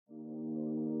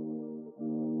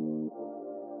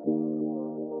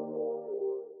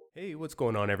Hey, what's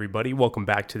going on, everybody? Welcome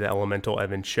back to the Elemental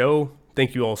Evan Show.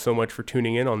 Thank you all so much for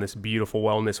tuning in on this beautiful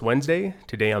Wellness Wednesday.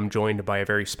 Today I'm joined by a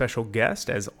very special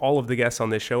guest, as all of the guests on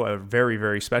this show are very,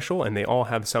 very special, and they all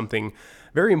have something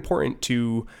very important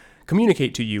to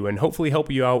communicate to you and hopefully help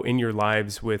you out in your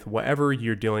lives with whatever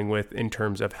you're dealing with in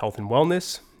terms of health and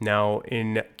wellness. Now,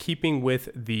 in keeping with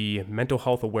the mental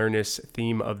health awareness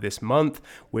theme of this month,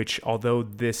 which although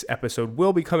this episode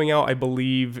will be coming out, I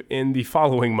believe, in the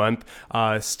following month,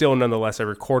 still nonetheless, I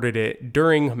recorded it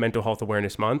during Mental Health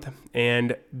Awareness Month.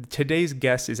 And today's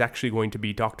guest is actually going to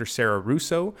be Dr. Sarah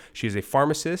Russo. She is a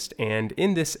pharmacist. And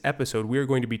in this episode, we are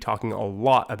going to be talking a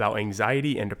lot about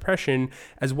anxiety and depression,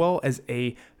 as well as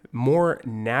a more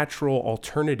natural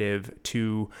alternative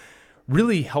to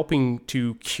really helping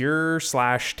to cure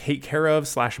 / take care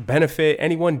of / benefit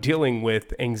anyone dealing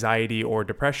with anxiety or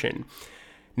depression.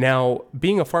 Now,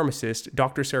 being a pharmacist,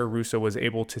 Dr. Sarah Russo was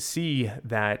able to see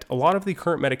that a lot of the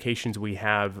current medications we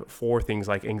have for things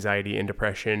like anxiety and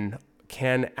depression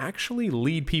can actually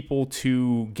lead people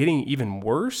to getting even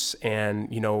worse. And,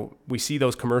 we see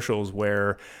those commercials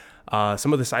where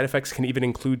some of the side effects can even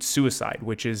include suicide,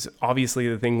 which is obviously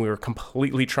the thing we're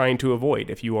completely trying to avoid.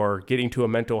 If you are getting to a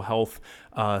mental health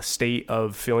state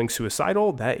of feeling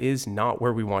suicidal, that is not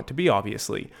where we want to be,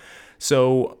 obviously.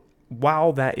 So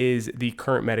while that is the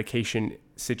current medication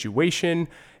situation,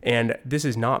 and this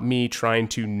is not me trying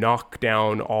to knock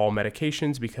down all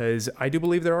medications, because I do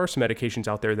believe there are some medications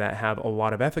out there that have a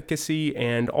lot of efficacy.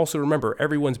 And also remember,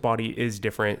 everyone's body is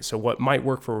different. So what might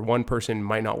work for one person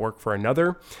might not work for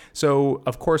another. So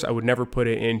of course, I would never put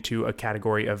it into a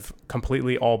category of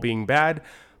completely all being bad.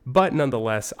 But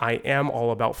nonetheless, I am all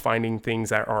about finding things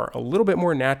that are a little bit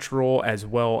more natural, as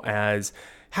well as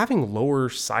having lower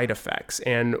side effects.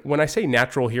 And when I say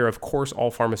natural here, of course, all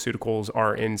pharmaceuticals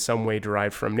are in some way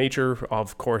derived from nature.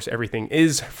 Of course, everything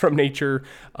is from nature.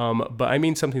 But I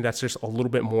mean something that's just a little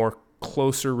bit more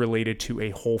closer related to a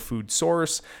whole food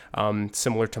source,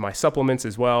 similar to my supplements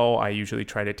as well. I usually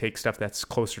try to take stuff that's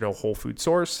closer to a whole food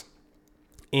source.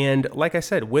 And like I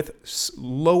said, with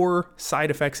lower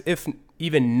side effects, if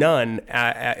even none,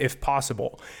 if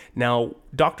possible. Now,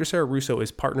 Dr. Sarah Russo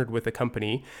is partnered with a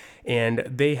company, and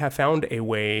they have found a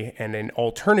way and an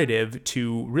alternative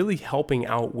to really helping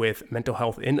out with mental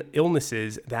health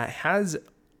illnesses that has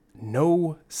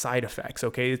no side effects.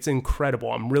 Okay, it's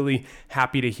incredible. I'm really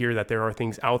happy to hear that there are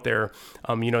things out there,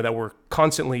 that we're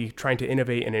constantly trying to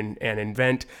innovate and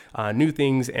invent new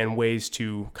things and ways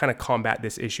to kind of combat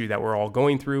this issue that we're all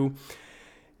going through.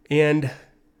 And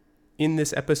in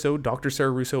this episode, Dr. Sarah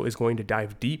Russo is going to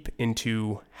dive deep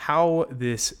into how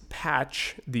this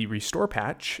patch, the Restore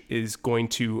patch, is going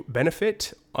to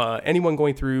benefit anyone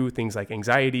going through things like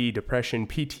anxiety, depression,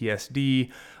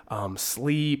 PTSD,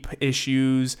 sleep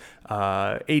issues,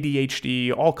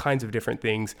 ADHD, all kinds of different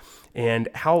things, and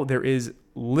how there is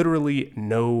literally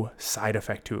no side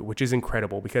effect to it, which is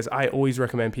incredible, because I always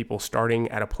recommend people starting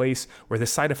at a place where the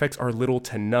side effects are little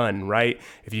to none, right?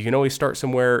 If you can always start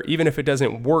somewhere, even if it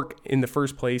doesn't work in the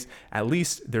first place, at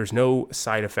least there's no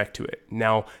side effect to it.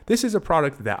 Now, this is a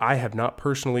product that I have not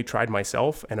personally tried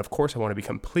myself, and of course I want to be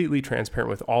completely transparent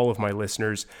with all of my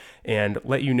listeners and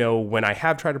let you know when I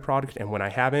have tried a product and when I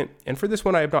haven't. And for this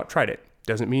one, I have not tried it.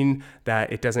 Doesn't mean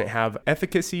that it doesn't have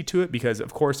efficacy to it, because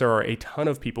of course there are a ton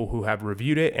of people who have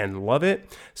reviewed it and love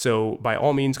it. So by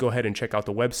all means, go ahead and check out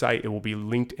the website. It will be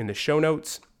linked in the show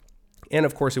notes. And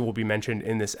of course, it will be mentioned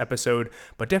in this episode,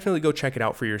 but definitely go check it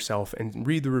out for yourself and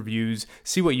read the reviews,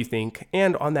 see what you think.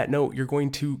 And on that note, you're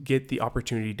going to get the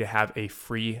opportunity to have a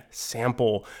free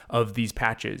sample of these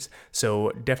patches.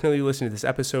 So definitely listen to this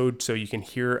episode so you can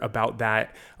hear about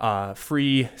that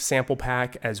free sample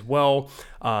pack as well.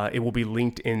 It will be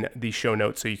linked in the show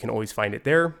notes, so you can always find it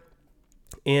there.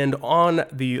 And on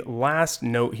the last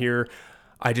note here,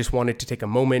 I just wanted to take a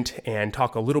moment and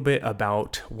talk a little bit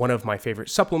about one of my favorite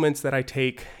supplements that I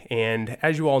take. And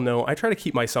as you all know, I try to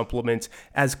keep my supplements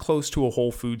as close to a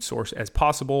whole food source as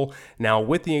possible. Now,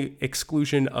 with the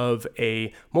exclusion of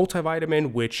a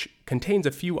multivitamin, which contains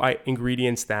a few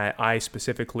ingredients that I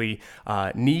specifically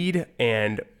need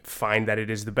and find that it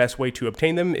is the best way to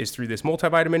obtain them is through this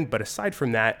multivitamin. But aside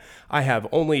from that, I have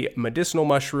only medicinal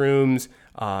mushrooms,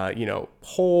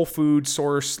 whole food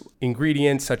source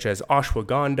ingredients such as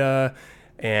ashwagandha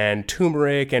and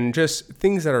turmeric, and just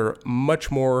things that are much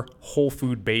more whole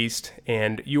food based.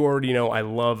 And you already know I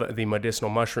love the medicinal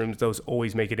mushrooms. Those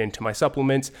always make it into my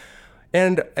supplements.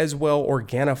 And as well,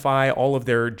 Organifi, all of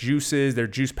their juices, their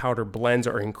juice powder blends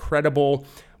are incredible.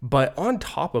 But on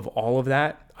top of all of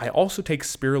that, I also take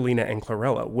spirulina and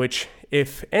chlorella, which,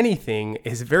 if anything,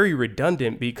 is very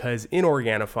redundant because in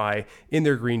Organifi, in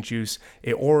their green juice,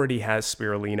 it already has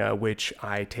spirulina, which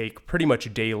I take pretty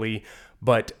much daily.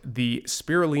 But the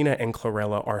spirulina and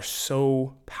chlorella are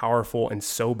so powerful and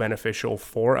so beneficial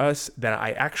for us that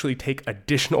I actually take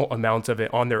additional amounts of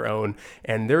it on their own.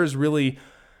 And there's really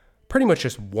pretty much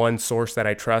just one source that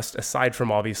I trust, aside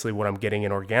from obviously what I'm getting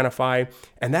in Organifi,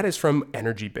 and that is from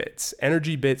Energy Bits.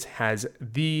 Energy Bits has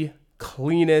the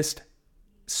cleanest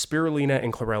spirulina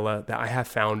and chlorella that I have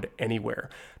found anywhere.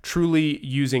 Truly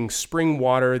using spring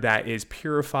water that is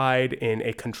purified in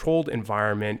a controlled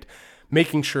environment,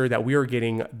 making sure that we are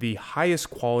getting the highest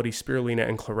quality spirulina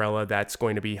and chlorella that's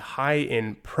going to be high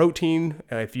in protein.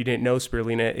 If you didn't know,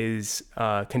 spirulina is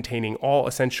containing all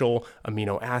essential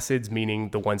amino acids, meaning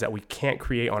the ones that we can't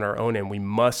create on our own and we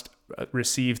must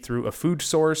receive through a food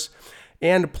source.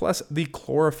 And plus, the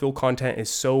chlorophyll content is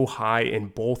so high in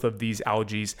both of these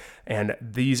algae, and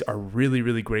these are really,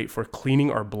 really great for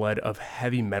cleaning our blood of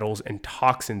heavy metals and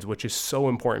toxins, which is so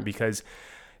important because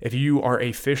if you are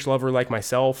a fish lover like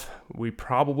myself, we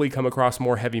probably come across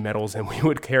more heavy metals than we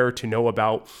would care to know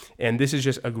about. And this is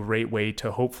just a great way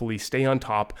to hopefully stay on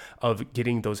top of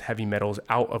getting those heavy metals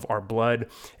out of our blood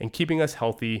and keeping us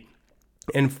healthy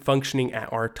and functioning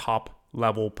at our top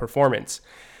level performance.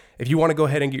 If you want to go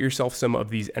ahead and get yourself some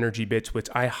of these energy bits, which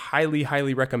I highly,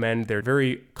 highly recommend, they're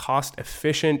very cost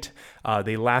efficient.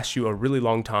 They last you a really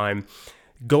long time.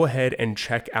 Go ahead and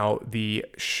check out the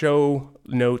show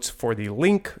notes for the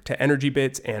link to Energy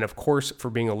Bits. And of course,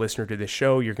 for being a listener to this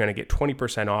show, you're going to get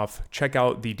 20% off. Check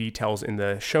out the details in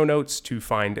the show notes to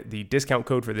find the discount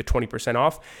code for the 20%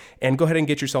 off. And go ahead and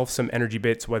get yourself some Energy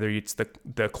Bits, whether it's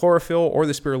the chlorophyll or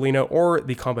the spirulina or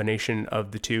the combination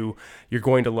of the two. You're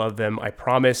going to love them. I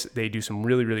promise they do some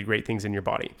really, really great things in your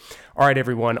body. All right,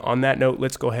 everyone. On that note,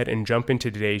 let's go ahead and jump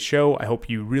into today's show. I hope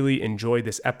you really enjoyed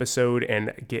this episode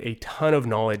and get a ton of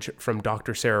knowledge from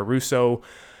Dr. Sarah Russo,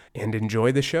 and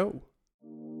enjoy the show.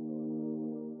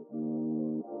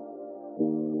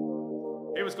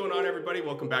 Hey, what's going on, everybody?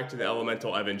 Welcome back to the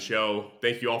Elemental Evan Show.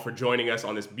 Thank you all for joining us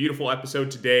on this beautiful episode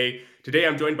today. Today,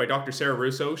 I'm joined by Dr. Sarah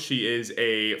Russo. She is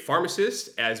a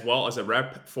pharmacist as well as a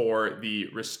rep for the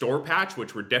Restore patch,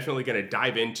 which we're definitely going to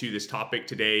dive into this topic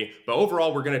today. But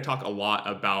overall, we're going to talk a lot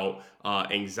about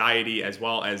anxiety as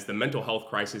well as the mental health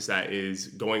crisis that is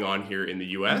going on here in the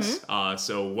U.S.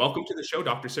 So welcome to the show,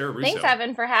 Dr. Sarah Russo. Thanks,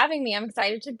 Evan, for having me. I'm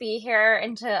excited to be here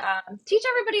and to teach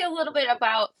everybody a little bit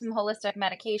about some holistic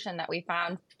medication that we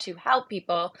found to help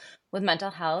people with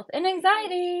mental health and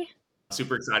anxiety.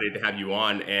 Super excited to have you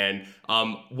on. And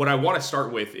what I want to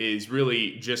start with is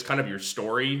really just kind of your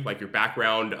story, like your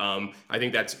background. I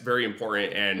think that's very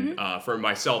important. And for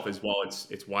myself as well,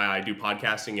 it's why I do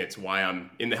podcasting. It's why I'm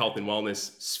in the health and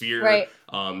wellness sphere. Right.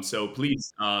 So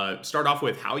please start off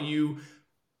with how you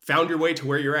found your way to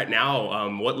where you're at now.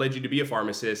 What led you to be a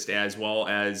pharmacist as well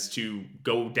as to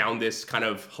go down this kind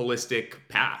of holistic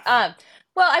path?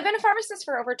 Well, I've been a pharmacist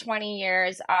for over 20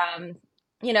 years.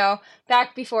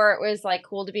 Back before it was like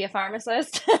cool to be a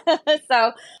pharmacist.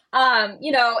 So,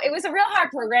 it was a real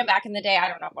hard program back in the day. I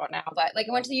don't know about now, but like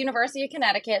I went to the University of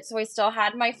Connecticut, so I still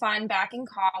had my fun back in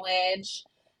college.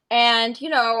 And,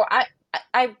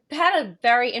 I've had a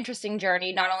very interesting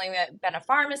journey. Not only have I been a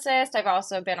pharmacist, I've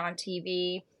also been on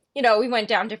TV. We went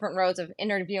down different roads of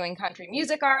interviewing country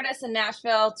music artists in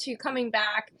Nashville to coming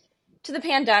back to the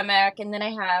pandemic. And then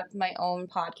I have my own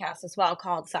podcast as well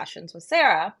called Sessions with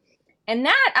Sarah. And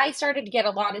that I started to get a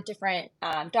lot of different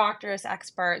doctors,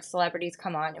 experts, celebrities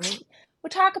come on, and we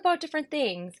would talk about different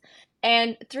things.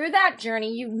 And through that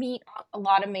journey, you meet a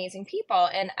lot of amazing people.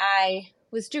 And I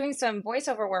was doing some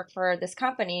voiceover work for this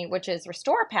company, which is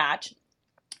Restore Patch.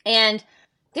 And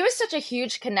there was such a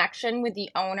huge connection with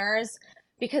the owners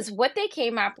because what they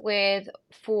came up with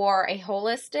for a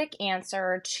holistic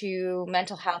answer to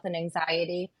mental health and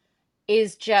anxiety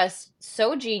is just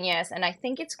so genius. And I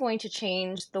think it's going to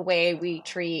change the way we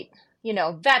treat,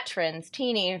 veterans,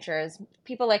 teenagers,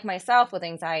 people like myself with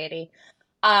anxiety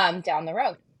down the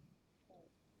road.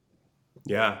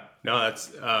 Yeah, no, that's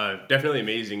definitely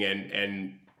amazing.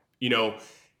 And,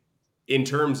 in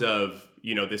terms of,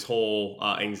 this whole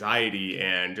anxiety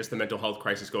and just the mental health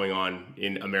crisis going on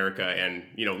in America and,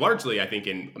 largely, I think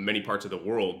in many parts of the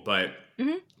world, but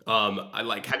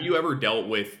have you ever dealt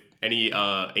with any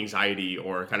anxiety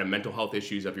or kind of mental health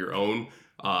issues of your own?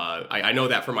 I know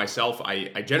that for myself,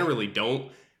 I generally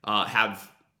don't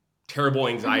have terrible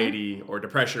anxiety or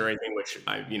depression or anything, which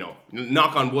I,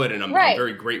 knock on wood, and I'm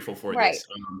very grateful for this.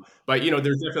 But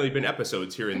there's definitely been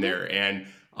episodes here and there, and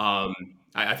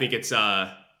I think it's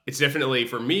it's definitely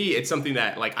for me. It's something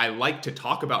that like I like to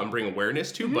talk about and bring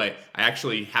awareness to, Hmm. but I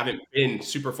actually haven't been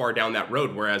super far down that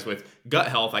road. Whereas with gut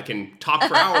health, I can talk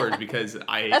for hours because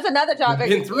I That's another have topic.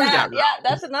 been through Yeah, that yeah, route.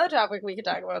 that's another topic we could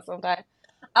talk about sometime.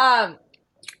 Um,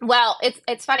 well,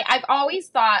 it's funny. I've always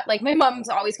thought like my mom's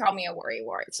always called me a worry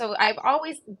wart. So I've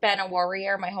always been a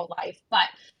worrier my whole life. But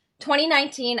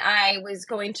 2019, I was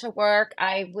going to work.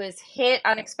 I was hit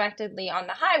unexpectedly on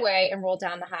the highway and rolled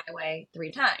down the highway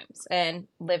 3 times and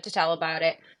lived to tell about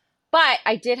it. But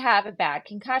I did have a bad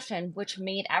concussion, which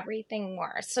made everything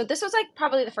worse. So this was like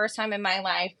probably the first time in my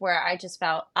life where I just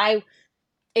felt I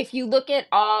if you look at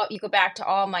all, you go back to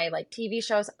all my like TV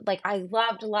shows, like I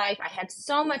loved life. I had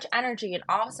so much energy, and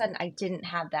all of a sudden I didn't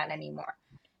have that anymore.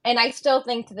 And I still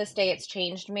think to this day it's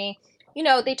changed me.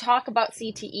 They talk about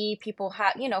CTE, people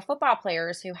have, football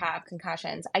players who have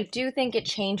concussions. I do think it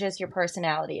changes your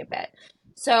personality a bit.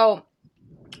 So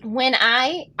when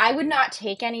I would not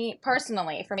take any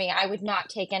personally for me, I would not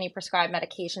take any prescribed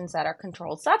medications that are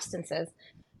controlled substances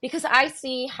because I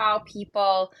see how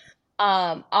people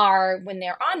are when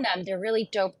they're on them, they're really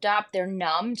doped up, they're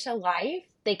numb to life.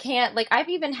 They can't like I've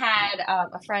even had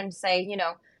a friend say,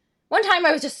 one time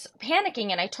I was just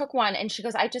panicking and I took one and she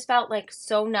goes, I just felt like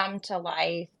so numb to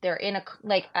life. They're in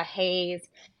a haze.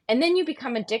 And then you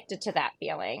become addicted to that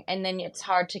feeling and then it's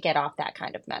hard to get off that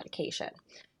kind of medication.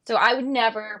 So I would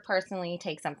never personally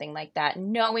take something like that,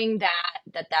 knowing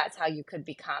that's how you could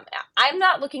become. I'm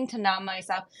not looking to numb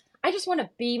myself. I just want to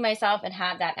be myself and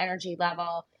have that energy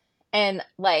level and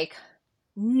like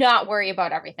not worry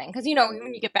about everything. Because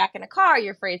when you get back in a car,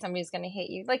 you're afraid somebody's going to hit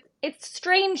you. Like it's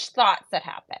strange thoughts that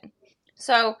happen.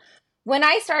 So when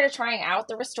I started trying out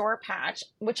the Restore patch,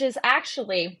 which is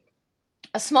actually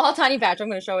a small tiny patch, I'm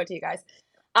going to show it to you guys.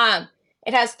 Um,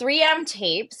 it has 3M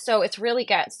tape, so it's really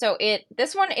good. So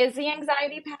this one is the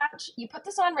anxiety patch. You put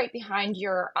this on right behind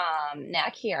your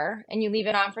neck here, and you leave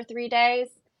it on for 3 days.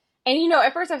 And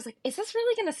at first I was like, is this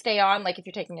really going to stay on, like if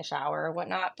you're taking a shower or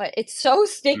whatnot? But it's so Mm.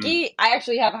 sticky, I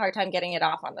actually have a hard time getting it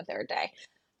off on the third day.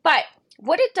 But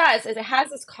what it does is it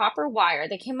has this copper wire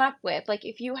they came up with. Like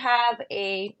if you have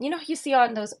you see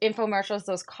on those infomercials,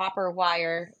 those copper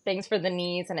wire things for the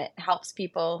knees, and it helps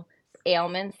people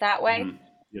ailments that way. Mhm.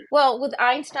 Yeah. Well, with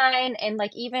Einstein and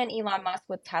like even Elon Musk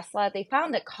with Tesla, they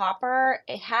found that copper,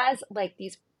 it has like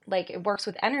these, like it works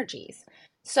with energies.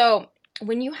 So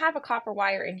when you have a copper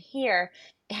wire in here,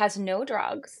 it has no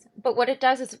drugs. But what it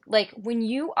does is like when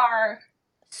you are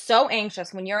so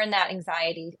anxious, when you're in that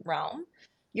anxiety realm,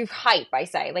 you're hype, I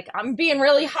say. Like I'm being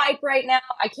really hype right now.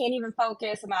 I can't even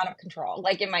focus. I'm out of control,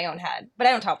 like in my own head. But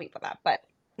I don't tell people that, but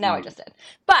now I Mm. just did.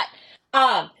 But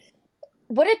um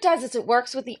what it does is it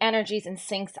works with the energies and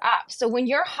syncs up. So when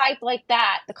you're hyped like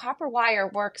that, the copper wire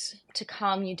works to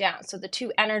calm you down. So the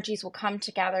two energies will come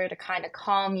together to kind of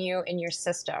calm you in your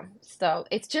system. So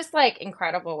it's just like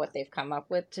incredible what they've come up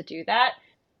with to do that.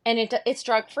 And it's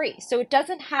drug free. So it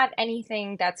doesn't have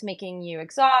anything that's making you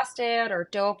exhausted or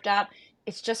doped up.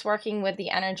 It's just working with the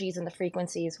energies and the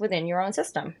frequencies within your own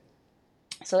system.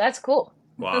 So that's cool.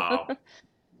 Wow.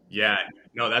 Yeah,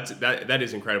 no, that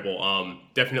is incredible.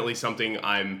 Definitely something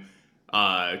I'm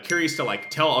curious to like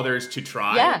tell others to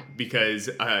try Yeah. because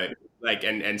like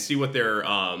and see what their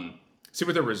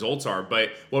results are. But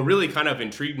what really kind of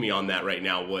intrigued me on that right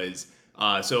now was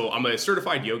so I'm a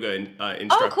certified yoga Oh, cool.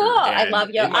 instructor, I and love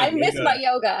yoga. in my I miss my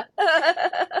yoga,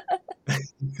 yoga.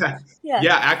 Yeah.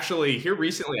 yeah, actually here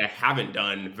recently I haven't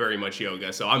done very much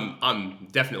yoga, so I'm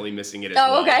definitely missing it as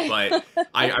Oh, well. okay. But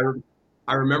I I,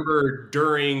 I remember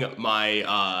during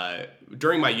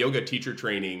my yoga teacher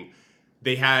training,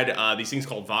 they had these things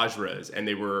called vajras, and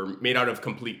they were made out of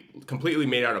completely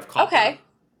made out of copper, Okay.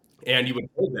 and you would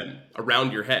hold them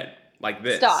around your head like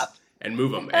this Stop. and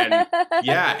move them. And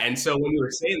yeah, and so when you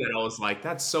were saying that, I was like,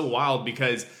 that's so wild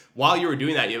because while you were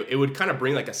doing that, it would kind of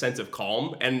bring like a sense of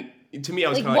calm. And to me, I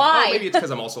was Like, kind of like, oh, why? maybe it's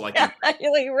because I'm also like, Yeah,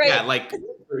 you're like, yeah, right. like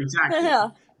exactly. Yeah.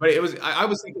 But it was I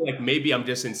was thinking like maybe I'm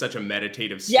just in such a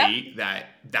meditative Yep. state that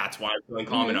that's why I'm feeling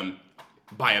calm and Hmm. I'm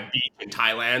by a beach in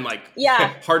Thailand, like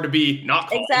Yeah, hard to be not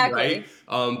calm, right? exactly.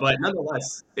 But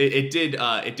nonetheless, it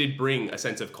did bring a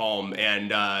sense of calm,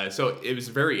 and so it was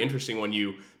very interesting when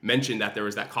you mentioned that there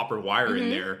was that copper wire in Hmm.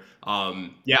 there.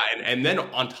 Yeah, and then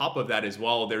on top of that as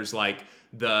well, there's like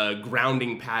the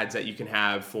grounding pads that you can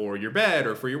have for your bed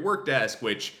or for your work desk,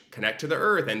 which connect to the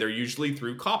earth, and they're usually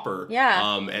through copper.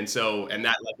 Yeah. And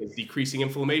that like is decreasing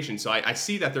inflammation. So I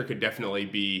see that there could definitely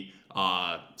be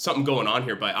something going on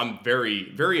here, but I'm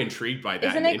very intrigued by that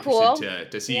Isn't and it interested cool?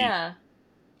 to see. Yeah.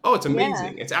 Oh, it's Yeah.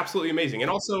 amazing! It's absolutely amazing, and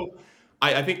also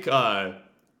I think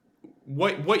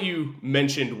what you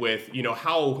mentioned with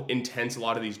how intense a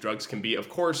lot of these drugs can be. Of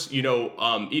course,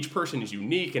 each person is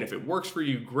unique, and if it works for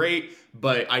you, great.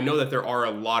 But I know that there are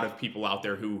a lot of people out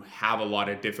there who have a lot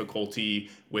of difficulty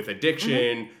with Hmm.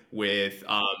 addiction, with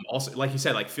also, like you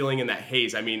said, like feeling in that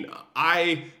haze. I mean,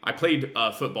 I played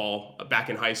football back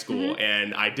in high school, Hmm.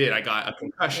 and I got a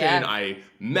concussion. Yeah. I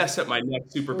messed up my neck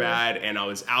super Ooh. bad, and I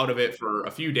was out of it for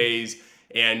a few days.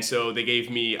 And so they gave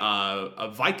me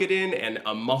a Vicodin and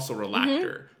a muscle Hmm.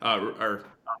 relaxer, or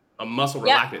a muscle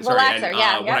Yep. relaxant. Sorry. And Relaxer.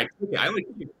 Yeah. when Yep. I took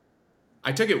it,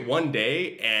 I took it one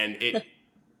day, and it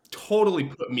totally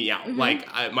put me out. Hmm. Like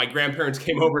my grandparents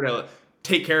came over to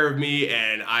take care of me,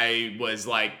 and I was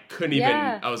like, couldn't even.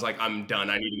 Yeah. I was like, I'm done.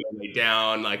 I need to go lay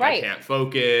down. Like I Right. can't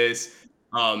focus.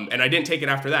 And I didn't take it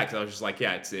after that because I was just like,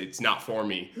 yeah, it's not for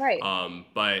me. Right.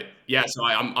 But yeah, so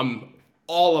I'm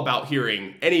all about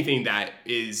hearing anything that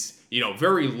is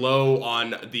very low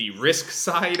on the risk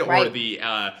side or Right. the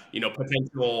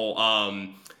potential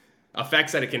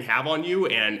effects that it can have on you,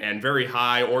 and very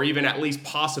high or even at least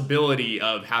possibility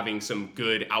of having some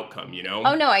good outcome,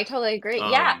 Oh no, I totally agree.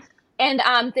 Yeah. um And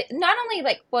not only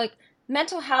like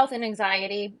mental health and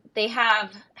anxiety, they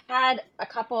have had a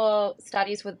couple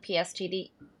studies with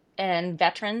PSTD and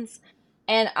veterans.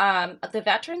 And the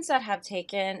veterans that have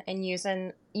taken and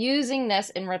using this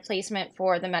in replacement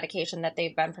for the medication that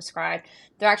they've been prescribed,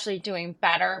 they're actually doing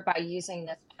better by using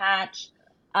this patch.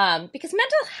 Because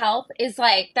mental health is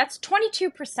like that's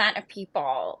 22% of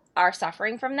people are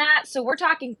suffering from that. So we're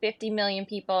talking 50 million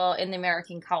people in the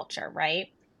American culture, right?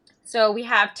 So we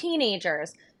have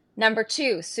teenagers. Number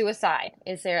two, suicide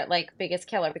is their like biggest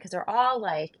killer because they're all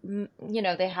like,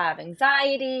 they have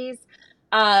anxieties.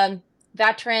 Um,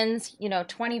 Veterans,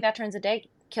 20 veterans a day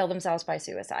kill themselves by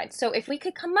suicide. So if we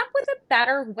could come up with a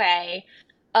better way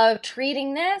of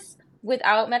treating this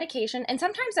without medication, and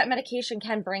sometimes that medication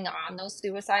can bring on those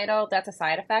that's a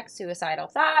side effect, suicidal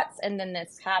thoughts, and then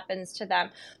this happens to them.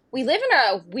 We live in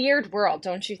a weird world,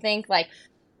 don't you think? Like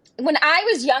when I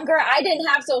was younger, I didn't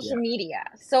have social yeah. media.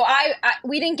 So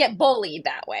we didn't get bullied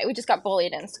that way. We just got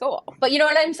bullied in school. But you know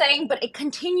what I'm saying? But it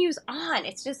continues on.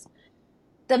 It's just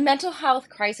the mental health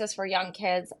crisis for young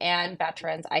kids and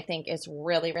veterans, I think, is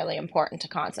really, really important to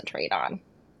concentrate on.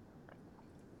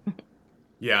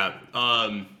 Yeah,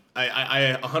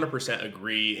 I 100%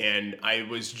 agree, and I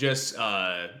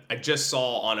just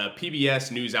saw on a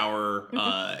PBS NewsHour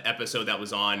Hmm. episode that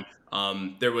was on.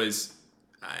 There was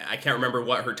I can't remember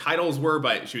what her titles were,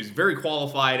 but she was very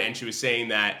qualified, and she was saying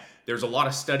that there's a lot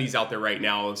of studies out there right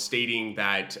now stating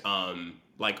that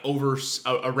like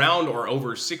around or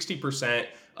over 60%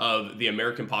 of the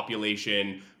American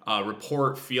population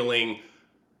report feeling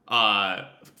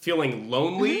Hmm.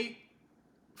 lonely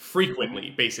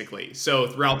frequently, basically. So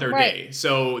throughout their Right, day.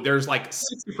 So there's like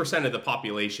 60% of the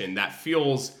population that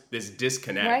feels this right.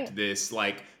 disconnect, this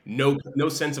like no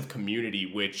sense of community,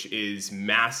 which is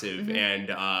massive. Hmm.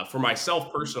 And for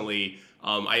myself personally,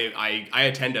 I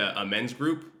attend a men's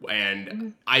group, and Hmm.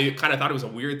 I kind of thought it was a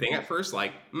weird thing at first,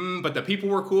 like, but the people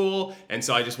were cool, and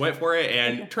so I just went for it,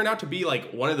 and it turned out to be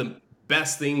like one of the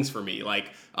best things for me.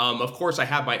 Like, of course, I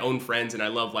have my own friends, and I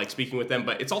love like speaking with them,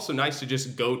 but it's also nice to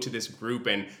just go to this group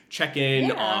and check in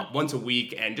Yeah, once a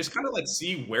week and just kind of like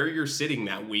see where you're sitting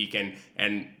that week,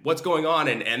 and what's going on,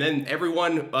 and then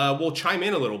everyone will chime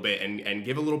in a little bit and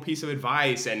give a little piece of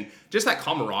advice, and just that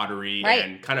camaraderie right.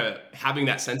 and kind of having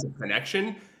that sense of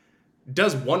connection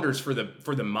does wonders for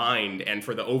the mind and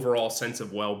for the overall sense of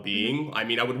Hmm. well-being. I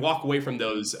mean, I would walk away from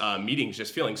those meetings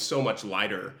just feeling so much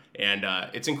lighter, and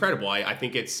it's incredible. I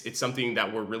think it's something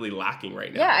that we're really lacking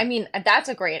right Yeah, I now. mean, that's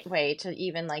a great way to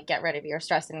even like get rid of your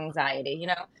stress and anxiety,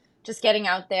 just getting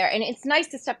out there. And it's nice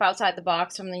to step outside the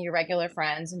box from your regular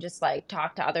friends and just like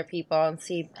talk to other people and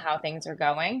see how things are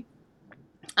going.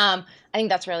 I think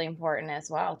that's really important as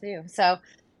well too. So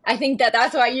I think that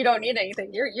that's why you don't need anything.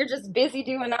 You're just busy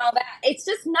doing all that. It's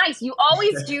just nice. You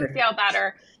always do feel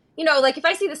better. Like if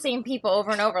I see the same people over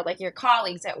and over, like your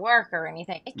colleagues at work or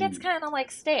anything, it gets Mm. kind of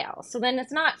like stale. So then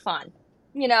it's not fun,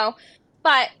 you know.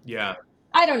 But Yeah,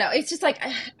 I don't know. It's just like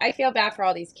I feel bad for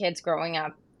all these kids growing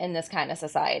up in this kind of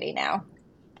society now.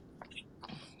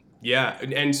 yeah,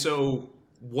 and so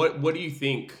what do you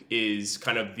think is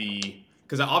kind of the,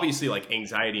 because obviously like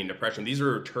anxiety and depression, these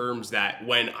are terms that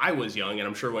when I was young, and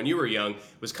I'm sure when you were young,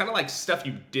 was kind of like stuff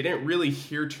you didn't really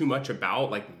hear too much about,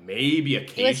 like maybe It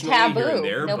was occasionally here and taboo.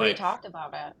 there, Nobody but talked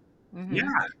about it. yeah, Hmm.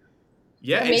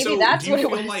 yeah. So And maybe so do that's you what it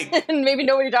feel was. like And maybe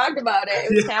nobody talked about it.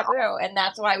 It was taboo, and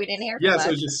that's why we didn't hear so yeah, so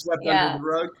much. just swept under the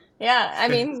Yeah. rug. Yeah. I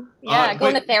mean, yeah,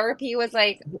 going But to therapy was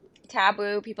like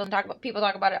taboo. People talk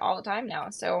about it all the time now.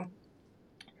 So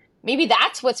maybe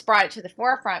that's what's brought it to the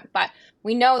forefront, but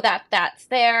we know that that's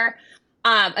there.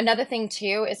 Another thing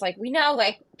too is like we know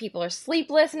like people are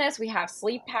sleeplessness. We have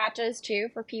sleep patches too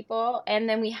for people, and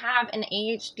then we have an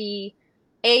ADHD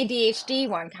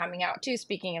one coming out too.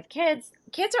 Speaking of kids,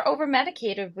 kids are over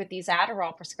medicated with these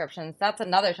Adderall prescriptions. That's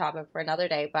another topic for another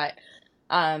day, but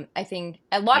I think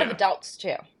a lot of Yeah. adults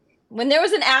too. When there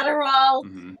was an Adderall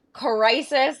Hmm.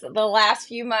 crisis the last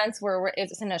few months where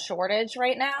it's in a shortage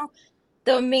right now,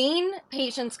 the main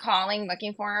patients calling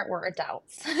looking for it were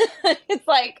adults. It's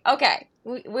like, okay,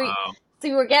 we Wow. so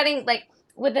we're getting like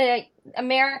with the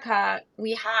America,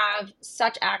 we have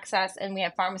such access and we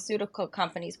have pharmaceutical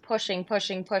companies pushing,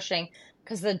 pushing, pushing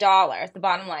because the dollar, the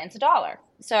bottom line is a dollar.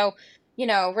 So,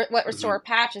 what Hmm. Restore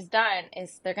Patch has done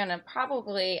is they're gonna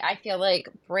probably, I feel like,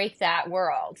 break that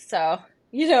world. So,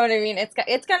 you know what I mean?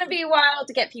 It's gonna be a while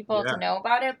to get people to Yeah. know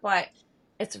about it, but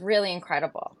it's really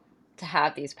incredible to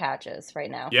have these patches right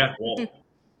now. Yeah. Well,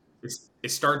 it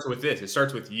starts with this. It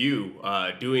starts with you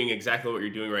doing exactly what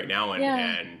you're doing right now, and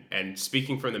Yeah,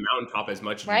 speaking from the mountaintop as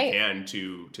much as you right. can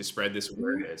to spread this Hmm.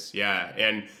 awareness. Yeah,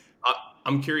 and uh,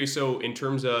 I'm curious. So, in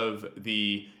terms of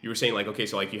you were saying like, okay,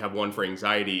 so like you have one for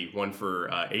anxiety, one for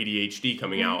ADHD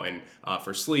coming Hmm. out, and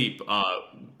for sleep.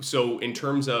 So, in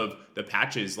terms of the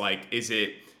patches, like, is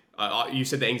it? You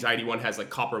said the anxiety one has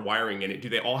like copper wiring in it. Do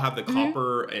they all have the Hmm.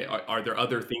 copper? Are there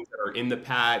other things that are in the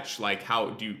patch? Like how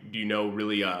do you know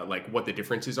really like what the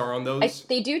differences are on those?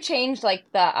 They do change like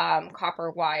the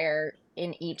copper wire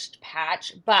in each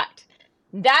patch, but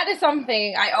that is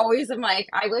something I always am like,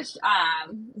 I wish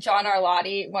John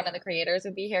Arlotti, one of the creators,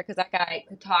 would be here because that guy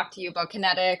could talk to you about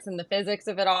kinetics and the physics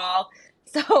of it all.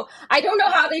 So I don't know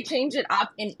how they change it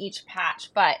up in each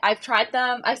patch, but I've tried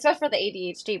them, except for the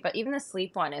ADHD, but even the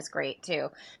sleep one is great too.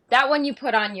 That one you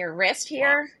put on your wrist Wow.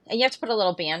 here, and you have to put a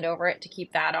little band over it to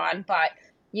keep that on, but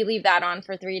you leave that on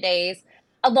for 3 days.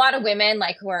 A lot of women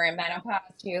like who are in menopause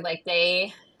too, like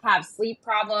they have sleep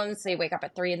problems. They wake up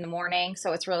at 3 in the morning,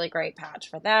 so it's really great patch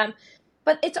for them.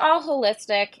 But it's all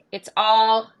holistic. It's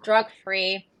all drug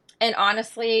free. And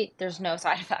honestly, there's no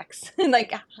side effects.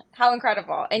 Like, how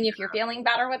incredible. And if you're feeling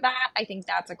better with that, I think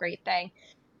that's a great thing.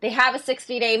 They have a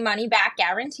 60-day money back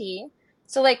guarantee.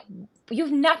 So, like, you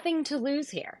have nothing to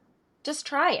lose here. Just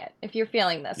try it if you're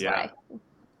feeling this Yeah. way.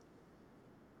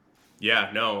 Yeah.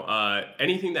 No.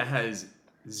 Anything that has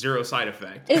zero side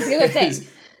effect It's a good thing.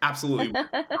 is absolutely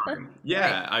worth the time. Right.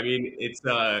 Yeah. I mean, it's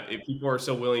if people are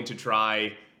so willing to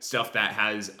try stuff that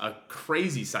has a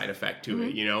crazy side effect to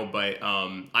Hmm. it, but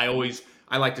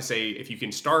I like to say if you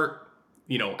can start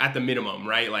at the minimum,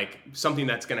 right? Like something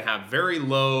that's going to have very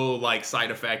low like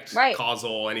side effect, Right.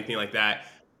 causal, anything like that.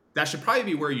 That should probably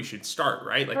be where you should start,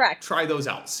 right? Like Correct. try those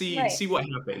out, see Right. see what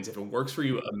happens. If it works for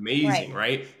you, Right. amazing,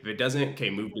 right? If it doesn't, okay,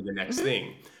 move to the next Hmm.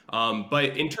 thing.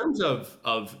 But in terms of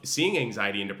seeing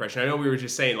anxiety and depression, I know we were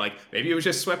just saying like maybe it was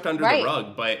just swept under the Right.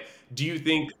 rug, but do you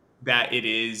think that it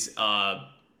is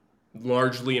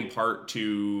largely in part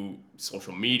to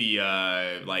social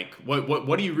media? Like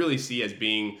what do you really see as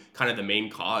being kind of the main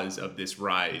cause of this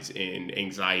rise in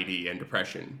anxiety and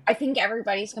depression? I think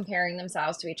everybody's comparing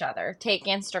themselves to each other. Take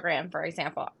Instagram, for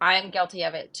example. I'm guilty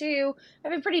of it too. I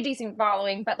have a pretty decent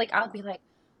following, but like I'll be like,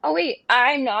 oh wait,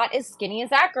 I'm not as skinny as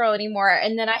that girl anymore.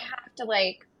 And then I have to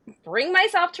like bring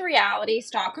myself to reality,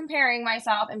 stop comparing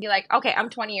myself, and be like, okay, I'm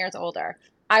 20 years older.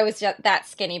 I was just that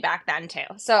skinny back then too.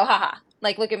 So haha.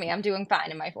 Like look at me, I'm doing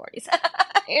fine in my 40s.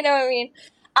 You know what I mean?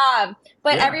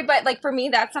 But Yeah. everybody like for me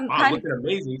that's some Wow, kind looking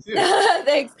amazing too.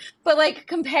 Thanks. But like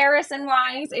comparison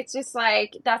wise, it's just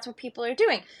like that's what people are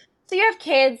doing. So you have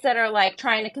kids that are like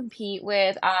trying to compete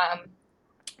with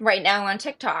right now on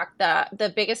TikTok,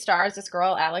 the biggest star is this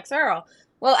girl, Alex Earl.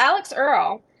 Well, Alex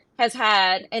Earl has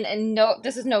had and no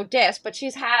this is no diss, but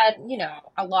she's had,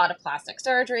 a lot of plastic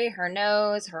surgery, her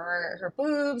nose, her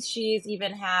boobs, she's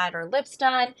even had her lips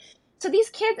done. So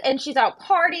these kids and she's out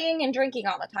partying and drinking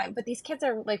all the time, but these kids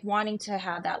are like wanting to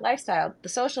have that lifestyle. The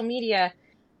social media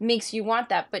makes you want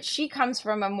that, but she comes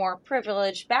from a more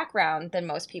privileged background than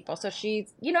most people. So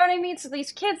she's, you know what I mean? So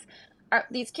these kids are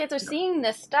Yeah. seeing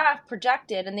this stuff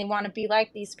projected and they want to be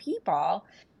like these people.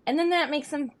 And then that makes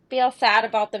them feel sad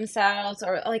about themselves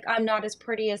or like, I'm not as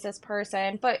pretty as this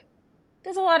person. But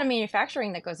there's a lot of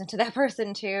manufacturing that goes into that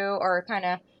person too, or kind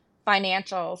of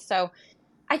financial. So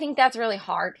I think that's really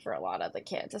hard for a lot of the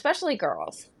kids, especially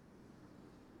girls.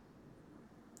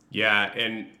 Yeah,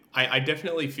 and I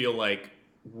definitely feel like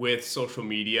with social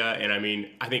media, and I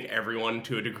mean, I think everyone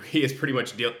to a degree is pretty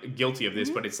much guilty of this,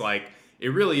 Hmm. but it's like it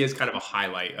really is kind of a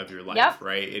highlight of your Yep. life,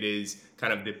 right? It is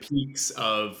kind of the peaks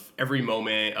of every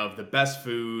moment of the best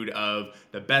food, of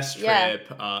the best Yeah.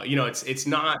 trip. It's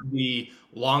not the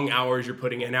long hours you're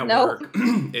putting in at Nope. work.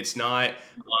 It's not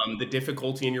the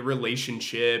difficulty in your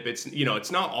relationship.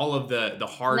 It's not all of the No.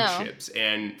 hardships.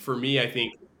 And for me, I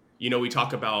think we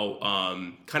talk about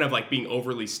kind of like being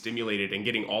overly stimulated and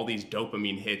getting all these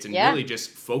dopamine hits and Yeah. really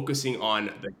just focusing on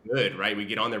the good, right? We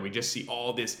get on there, we just see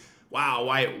all this, wow,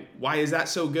 why is that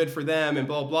so good for them and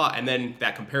blah blah. And then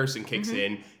that comparison kicks Hmm.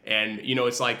 in, and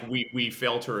it's like we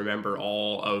fail to remember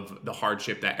all of the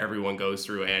hardship that everyone goes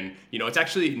through. And it's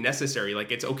actually necessary.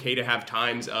 Like, it's okay to have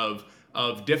times of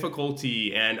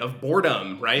difficulty and of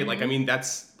boredom, right? Like, I Hmm. mean,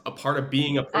 that's a part of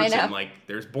being a I know. person. Like,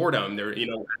 there's boredom there. As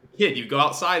a kid, you go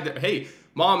outside, hey,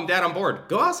 mom, dad, I'm bored,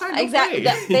 go outside and go Exactly.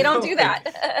 play. They don't do Like,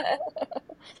 that.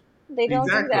 They don't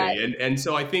do that. exactly. And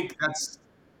so I think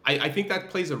I think that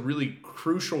plays a really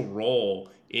crucial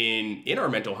role in our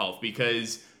mental health,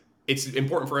 because it's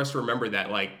important for us to remember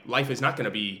that, like, life is not going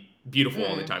to be beautiful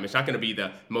all the Mm. time. It's not going to be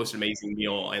the most amazing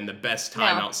meal and the best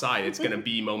time No. outside. It's going to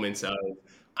be moments of,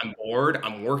 I'm bored,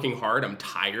 I'm working hard, I'm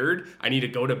tired, I need to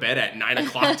go to bed at 9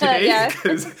 o'clock today Yeah.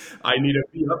 because I need to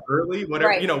be up early. Whatever,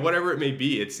 Right. whatever it may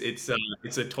be. It's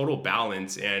a total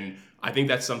balance. And I think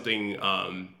that's something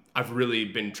I've really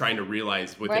been trying to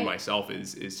realize within Right. myself,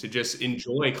 is to just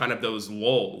enjoy kind of those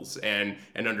lulls, and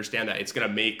understand that it's going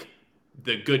to make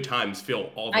the good times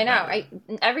feel all the I know.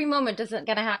 better. Every moment isn't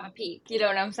gonna have a peak. You know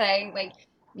what I'm saying? Like,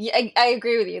 yeah, I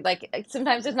agree with you. Like,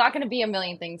 sometimes there's not gonna be a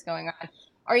million things going on,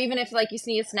 or even if like you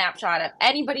see a snapshot of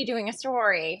anybody doing a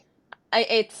story,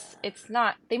 it's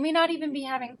not. They may not even be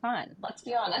having fun. Let's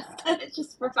be honest. It's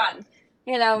just for fun.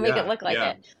 Make it Yeah, look like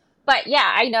yeah, it. But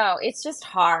yeah, I know it's just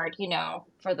hard.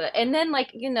 For the and then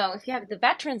like if you have the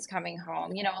veterans coming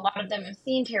home, a lot of them have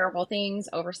seen terrible things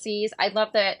overseas. I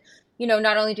love that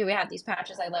not only do we have these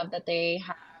patches, I love that they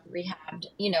have rehabbed,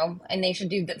 and they should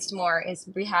do this more, is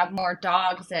rehab more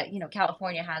dogs that,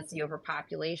 California has the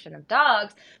overpopulation of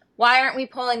dogs. Why aren't we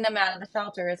pulling them out of the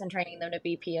shelters and training them to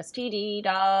be PSTD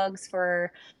dogs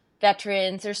for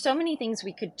veterans? There's so many things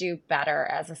we could do better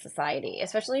as a society,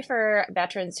 especially for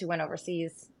veterans who went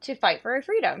overseas to fight for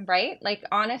freedom, right? Like,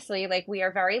 honestly, like, we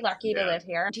are very lucky to yeah. live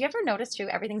here. Do you ever notice too,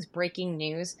 everything's breaking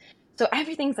news? So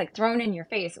everything's like thrown in your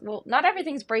face. Well, not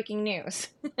everything's breaking news.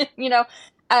 you know,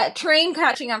 a train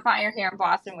catching on fire here in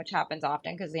Boston, which happens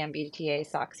often because the MBTA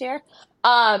sucks here,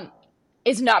 um,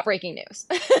 is not breaking news.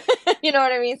 You know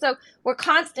what I mean? So we're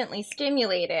constantly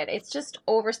stimulated. It's just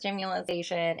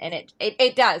overstimulation, and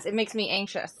it does. It makes me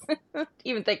anxious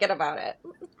even thinking about it.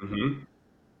 Hmm.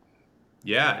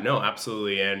 Yeah, no,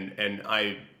 absolutely. And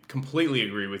I completely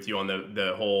agree with you on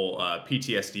the whole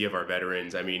PTSD of our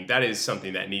veterans. I mean, that is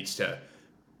something that needs to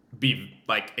be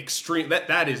like extreme.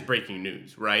 That is breaking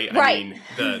news, right? I Right. mean,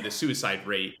 the suicide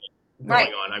rate going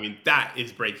Right. on. I mean, that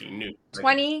is breaking news. Like,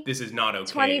 20, this is not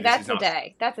 20 okay. This is vets a not.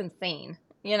 day. That's insane,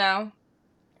 you know?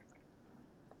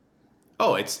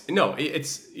 Oh, it's no,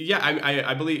 it's yeah.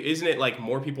 I believe, isn't it like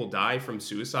more people die from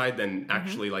suicide than Hmm.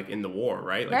 actually like in the war,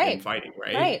 right? Like in Right. fighting,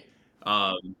 right?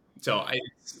 Right.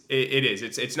 It is.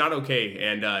 It's not okay,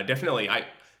 and definitely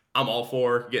I'm all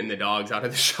for getting the dogs out of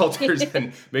the shelters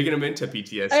and making them into Oh,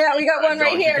 PTSD yeah, we got one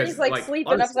right dogs, here. He's because, like like,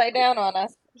 sleeping honestly, upside down on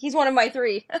us. He's one of my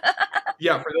three.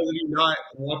 yeah. For those of you not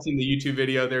watching the YouTube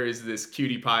video, there is this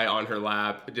cutie pie on her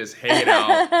lap, just hanging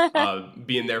out,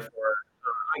 being there for.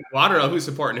 Well, I don't know who's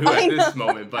supporting who at I this know.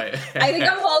 moment, but I think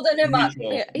I'm holding him up.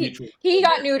 mutual, mutual He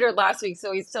support got there. neutered last week,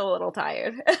 so he's still a little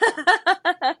tired.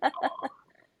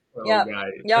 Oh, Yep. guy,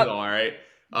 that's Yep. all right.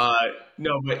 Uh,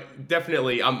 no, but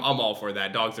definitely, I'm all for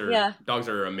that. Yeah. Dogs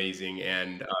are amazing,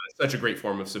 and such a great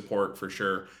form of support for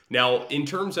sure. Now, in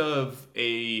terms of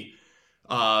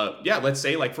yeah, let's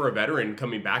say, like, for a veteran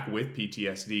coming back with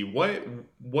PTSD,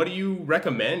 what do you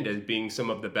recommend as being some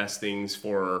of the best things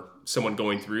for someone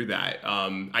going through that?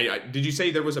 Did you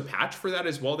say there was a patch for that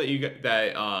as well, that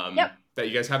Yep. that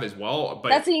you guys have as well?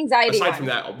 That's But the anxiety aside from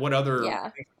one. that, what other? Yeah.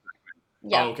 Oh,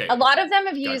 Yep. A okay, lot of them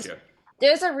have used, gotcha.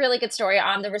 there's a really good story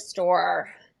on the Restore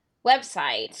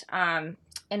website. And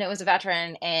it was a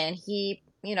veteran, and he,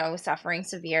 was suffering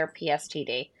severe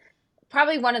PSTD.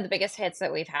 Probably one of the biggest hits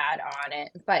that we've had on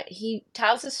it, but he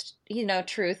tells us,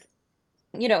 truth.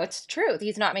 It's truth.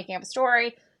 He's not making up a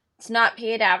story. It's not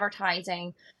paid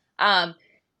advertising. Um,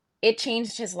 it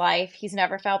changed his life. He's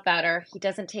never felt better. He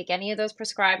doesn't take any of those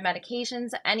prescribed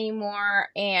medications anymore,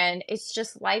 and it's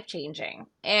just life changing.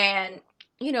 And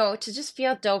to just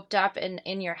feel doped up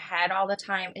in your head all the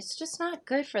time, it's just not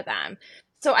good for them.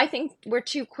 So I think we're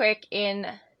too quick in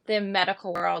the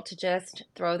medical world to just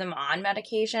throw them on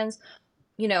medications.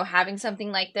 having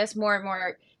something like this more and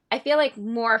more. I feel like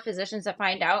more physicians that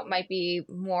find out might be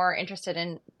more interested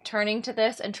in turning to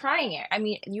this and trying it. I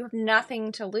mean, you have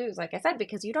nothing to lose, like I said,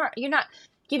 because you're not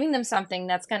giving them something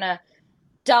that's gonna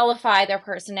dullify their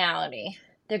personality.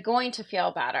 They're going to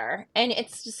feel better, and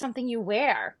it's just something you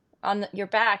wear on your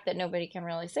back that nobody can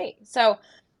really see. So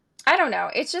I don't know.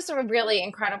 It's just a really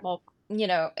incredible,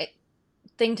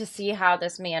 thing to see how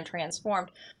this man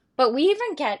transformed. But we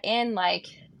even get in like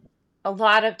a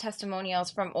lot of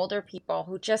testimonials from older people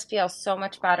who just feel so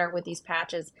much better with these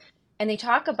patches. And they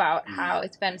talk about how Mm.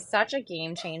 it's been such a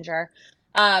game changer.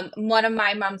 One of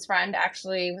my mom's friend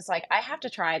actually was like, I have to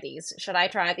try these. Should I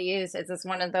try these? Is this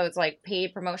one of those like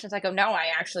paid promotions? I go, no, I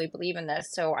actually believe in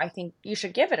this. So I think you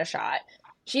should give it a shot.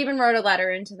 She even wrote a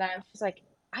letter into them. She's like,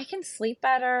 I can sleep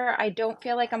better. I don't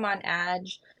feel like I'm on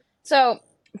edge. So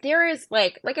there is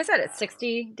like I said, it's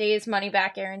 60 days money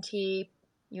back guarantee.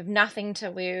 You have nothing to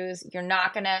lose. You're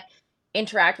not going to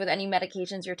interact with any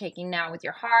medications you're taking now with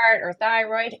your heart or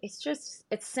thyroid. It's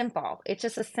simple. It's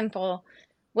just a simple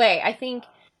way. I think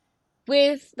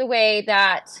with the way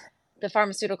that the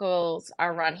pharmaceuticals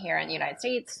are run here in the United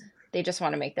States, they just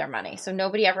want to make their money. So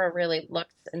nobody ever really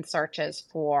looks and searches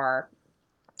for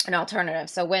an alternative.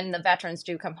 So when the veterans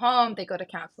do come home, they go to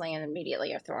counseling and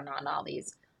immediately are thrown on all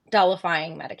these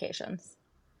dullifying medications.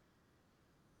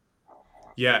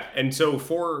 Yeah, and so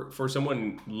for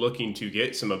someone looking to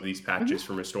get some of these patches Hmm.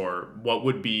 from a store, what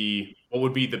would be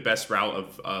the best route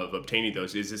of obtaining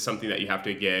those? Is this something that you have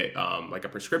to get like a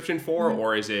prescription for, Hmm.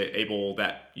 or is it able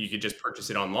that you could just purchase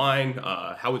it online?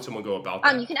 How would someone go about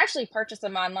You that? can actually purchase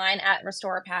them online at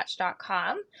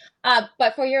restorepatch.com.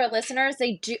 But for your listeners,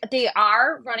 they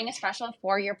are running a special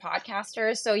for your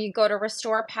podcasters. So you go to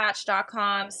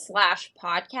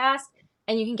restorepatch.com/podcast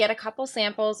and you can get a couple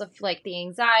samples of like the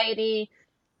anxiety,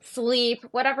 sleep,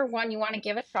 whatever one you want to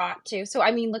give a shot to. So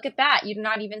I mean, look at that. You do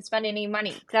not even spend any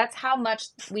money. That's how much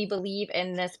we believe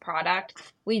in this product.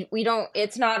 We don't,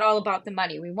 it's not all about the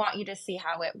money. We want you to see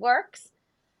how it works.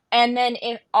 And then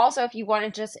if you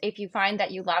want to if you find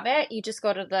that you love it, you just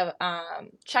go to the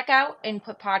checkout and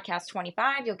put podcast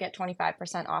 25. You'll get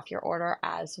 25% off your order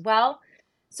as well.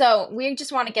 So we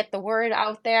just want to get the word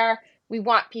out there. We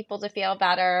want people to feel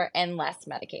better and less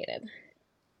medicated.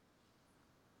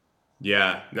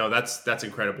 Yeah, no, that's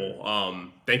incredible.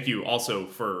 Thank you also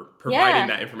for providing Yeah,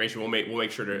 that information. We'll make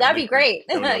sure to that'd be link your great.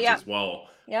 show notes Yep. as well.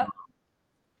 Yep.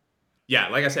 Yeah,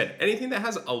 like I said, anything that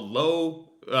has a low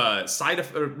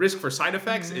risk for side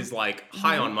effects Hmm. is like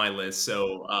high Hmm. on my list.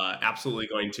 So absolutely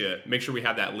going to make sure we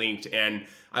have that linked. And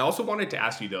I also wanted to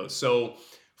ask you though. So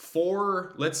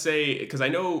for let's say, because I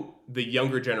know the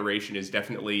younger generation is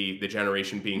definitely the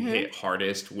generation being Hmm. hit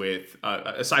hardest with,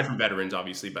 aside from veterans,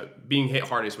 obviously, but being hit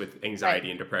hardest with Right. anxiety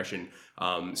and depression.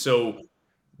 So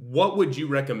what would you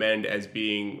recommend as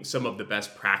being some of the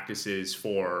best practices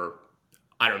for,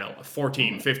 I don't know, a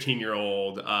 14, Hmm.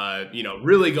 15-year-old,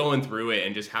 really going through it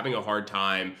and just having a hard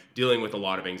time dealing with a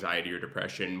lot of anxiety or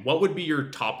depression? What would be your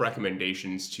top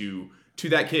recommendations to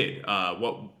that kid?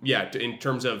 In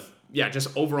terms of, yeah,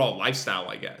 just overall lifestyle,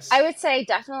 I I guess. would say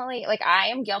definitely, like, I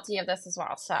am guilty of this as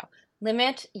well. So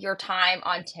limit your time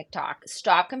on TikTok.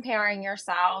 Stop comparing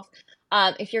yourself.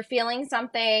 If you're feeling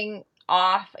something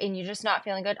off and you're just not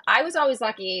feeling good, I was always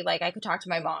lucky. Like, I could talk to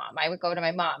my mom. I would go to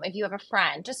my mom. If you have a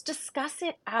friend, just discuss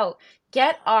it out.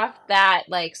 Get off that,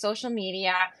 like, social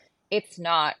media. It's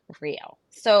not real.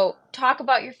 So talk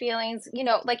about your feelings.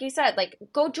 Like you said, like,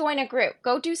 go join a group,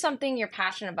 go do something you're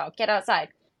passionate about, get outside.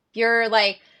 If you're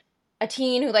like, a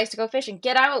teen who likes to go fishing,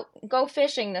 get out, go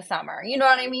fishing this summer. You know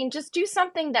what I mean? Just do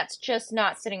something that's just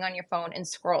not sitting on your phone and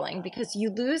scrolling because you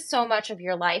lose so much of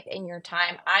your life and your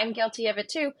time. I'm guilty of it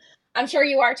too. I'm sure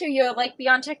you are too. You like be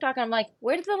on TikTok and I'm like,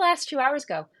 where did the last 2 hours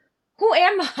go? Who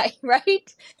am I?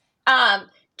 Right?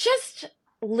 Just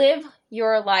live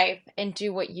your life and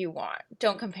do what you want.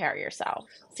 Don't compare yourself.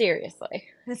 Seriously.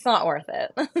 It's not worth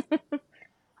it.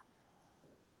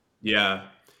 Yeah.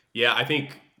 Yeah, I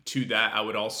think to that I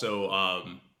would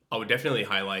definitely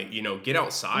highlight, get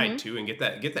outside Hmm. too and get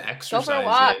the Go for a exercise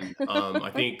walk. in. I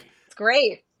It's think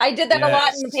great. I did that a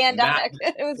lot in the yes, that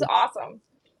pandemic. It was awesome.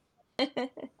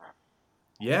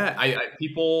 Yeah,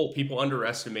 people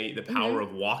underestimate the power Hmm.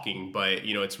 of walking, but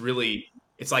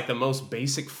it's like the most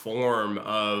basic form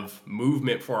of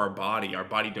movement for our body. Our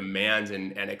body demands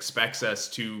and expects us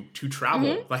to Hmm.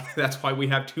 travel. Like that's why we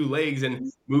have two legs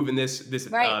and move in this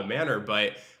Right. manner.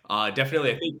 But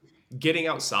definitely, I think getting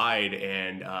outside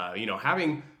and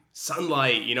having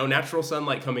sunlight, natural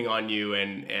sunlight coming on you,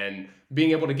 and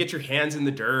being able to get your hands in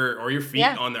the dirt or your feet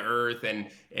Yeah. on the earth, and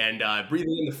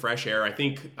breathing in the fresh air. I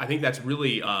think that's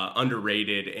really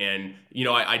underrated. And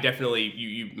I definitely,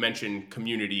 you mentioned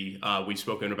community. We've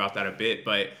spoken about that a bit,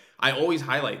 but I always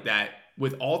highlight that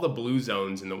with all the blue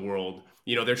zones in the world,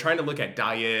 they're trying to look at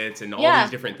diets and all these Yeah.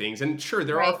 different things. And sure,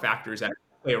 there are Right. factors that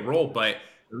play a role, but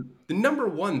the number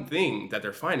one thing that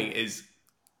they're finding is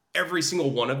every single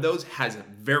one of those has a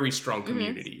very strong Hmm.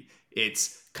 community.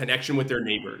 It's connection with their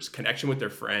neighbors, connection with their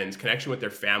friends, connection with their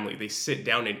family. They sit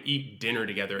down and eat dinner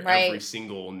together every Right.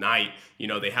 single night.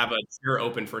 They have a chair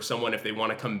open for someone if they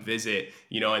want to come visit,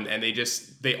 and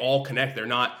they all connect. They're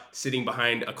not sitting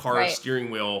behind a car Right.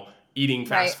 steering wheel eating Right.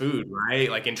 fast food, right?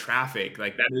 Like in traffic.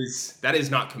 Like that is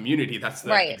not community. That's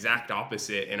the Right. exact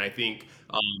opposite. And I think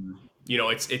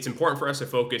it's important for us to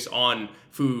focus on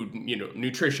food,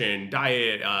 nutrition,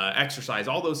 diet, exercise,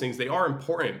 all those things. They are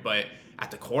important, but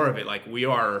at the core of it, like we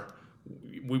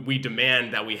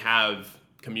demand that we have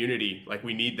community. Like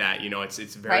we need that.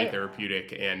 It's very Right.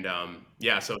 therapeutic. And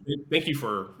yeah, so thank you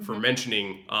for Hmm.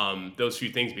 mentioning those few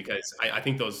things, because I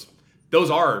think those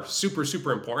are super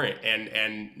super important.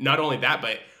 And not only that,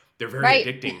 but they're very Right.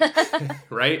 addicting,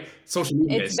 right? Social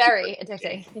media It's is super very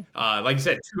addicting. addicting. Like you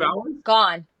said, 2 hours.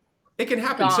 Gone. It can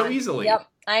happen so Gone. easily. Yep.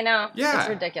 I know. It's Yeah.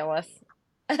 ridiculous.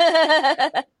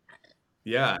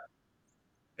 Yeah.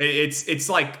 It's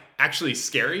like actually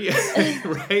scary,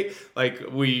 right? Like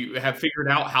we have figured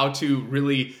out how to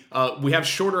really we have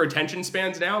shorter attention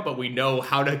spans now, but we know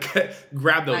how to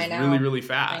grab I those really know. really I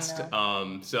fast.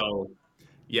 know. So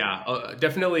yeah,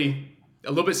 definitely a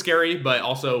little bit scary, but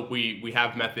also we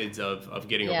have methods of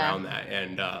getting Yeah. around that,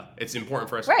 and it's important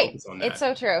for us to Right. focus on It's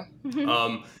that. so true.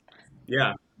 Um,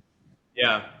 yeah.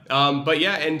 Yeah. But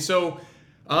yeah, and so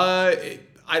uh,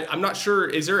 I'm not sure.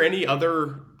 Is there any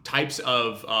other types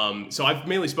of so I've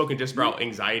mainly spoken just Mhm. about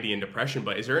anxiety and depression,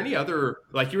 but is there any other,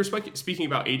 like you were speaking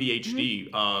about Mhm. ADHD?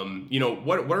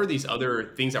 What are these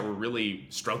other things that we're really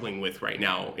struggling with right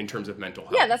now in terms of mental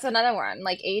Yeah, that's health? another one.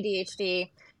 Like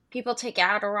ADHD, people take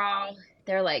Adderall,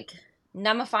 they're like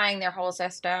numbifying their whole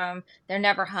system. They're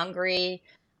never hungry.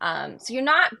 So you're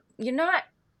not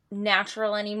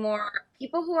natural anymore.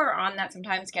 People who are on that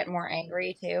sometimes get more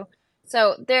angry too.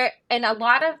 So there, and a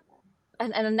lot of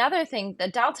and another thing, the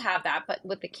adults have that, but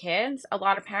with the kids, a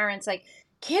lot of parents, like,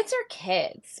 kids are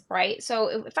kids, right? So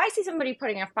if I see somebody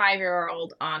putting a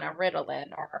 5-year-old on a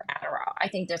Ritalin or Adderall, I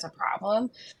think there's a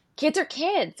problem. Kids are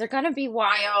kids. They're gonna be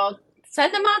wild.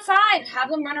 Send them outside, have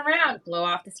them run around, blow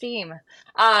off the steam.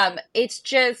 It's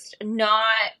just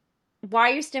not, why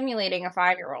are you stimulating a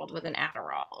 5-year-old with an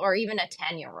Adderall or even a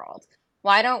 10-year-old?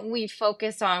 Why don't we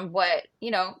focus on what,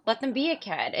 let them be a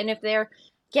kid? And if they're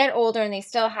get older and they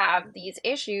still have these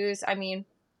issues, I mean,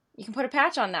 you can put a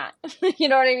patch on that. You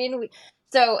know what I mean?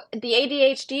 So the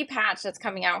ADHD patch that's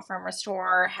coming out from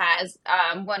Restore has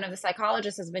one of the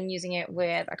psychologists has been using it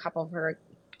with a couple of her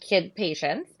kid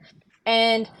patients,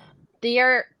 and they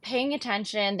are paying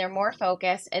attention, they're more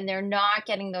focused, and they're not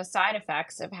getting those side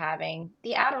effects of having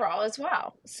the Adderall as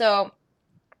well. So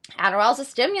Adderall's a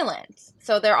stimulant,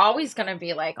 so they're always going to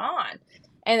be like on,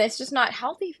 and it's just not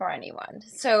healthy for anyone.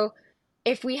 So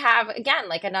if we have, again,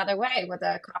 like another way with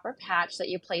a copper patch that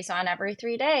you place on every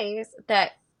 3 days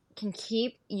that can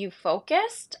keep you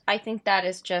focused, I think that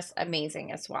is just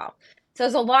amazing as well. So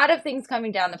there's a lot of things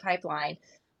coming down the pipeline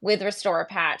with Restore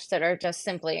Patch that are just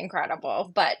simply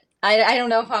incredible. But I don't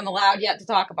know if I'm allowed yet to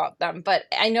talk about them, but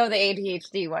I know the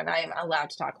ADHD one I'm allowed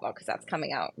to talk about because that's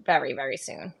coming out very, very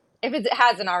soon. If it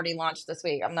hasn't already launched this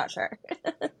week, I'm not sure.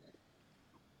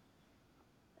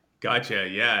 Gotcha.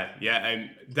 Yeah, yeah,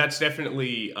 and that's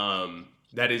definitely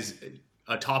that is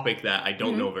a topic that I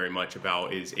don't Hmm. know very much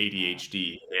about, is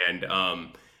ADHD. And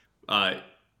uh,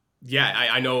 yeah,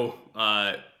 I know,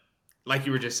 like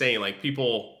you were just saying, like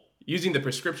people using the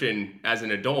prescription as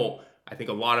an adult. I think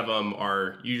a lot of them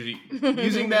are usually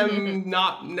using them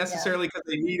not Yeah. necessarily because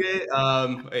they need it.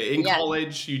 In Yeah.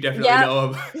 college, you definitely Yep. know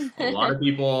of a lot of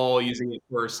people using it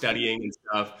for studying and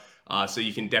stuff. So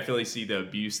you can definitely see the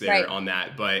abuse there Right. on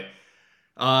that. But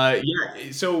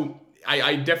yeah, so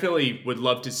I definitely would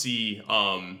love to see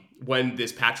when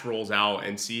this patch rolls out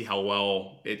and see how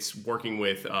well it's working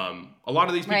with a lot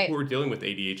of these people Right. who are dealing with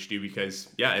ADHD, because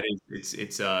yeah, it is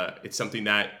it's something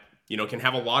that can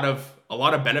have a lot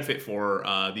of benefit for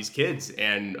these kids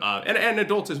and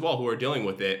adults as well who are dealing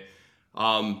with it.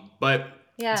 But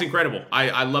it's Yeah. incredible.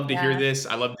 I love to hear Yeah. this.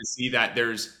 I love to see that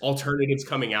there's alternatives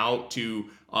coming out to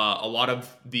a lot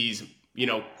of these, you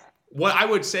know, what I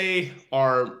would say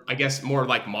are, I guess, more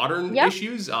like modern Yep.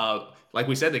 issues. like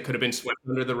we said, they could have been swept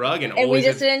under the rug and And we always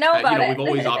just have, didn't know you about know, we've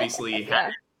always it. obviously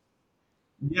had,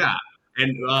 Yeah. yeah.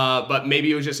 And, but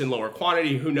maybe it was just in lower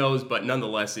quantity, who knows? But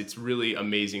nonetheless, it's really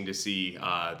amazing to see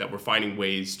that we're finding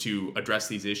ways to address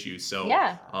these issues. So,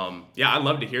 Yeah. yeah, I'd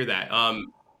love to hear that.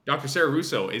 Dr. Sarah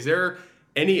Russo, is there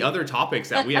any other topics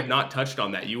that we have not touched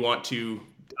on that you want to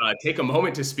take a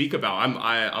moment to speak about? I'm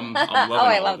Oh, loving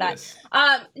I all love of that. this.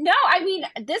 No, I mean,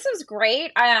 this was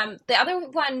great. The other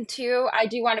one too, I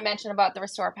do want to mention about the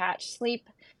Restore Patch sleep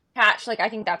patch. Like, I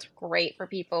think that's great for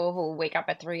people who wake up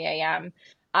at 3 a.m.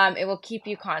 It will keep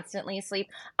you constantly asleep.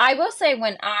 I will say,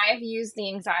 when I've used the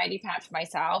anxiety patch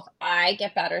myself, I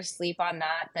get better sleep on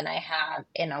that than I have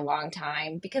in a long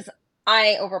time because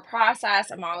I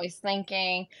overprocess. I'm always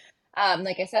thinking.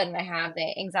 Like I said, and I have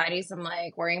the anxieties. I'm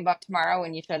like worrying about tomorrow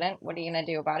when you shouldn't. What are you gonna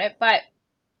do about it? But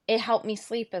it helped me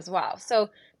sleep as well. So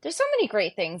there's so many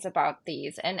great things about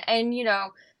these. And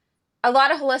a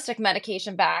lot of holistic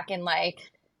medication back in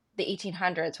like the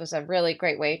 1800s was a really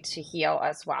great way to heal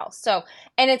as well. So,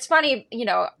 and it's funny,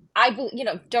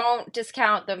 don't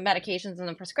discount the medications and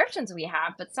the prescriptions we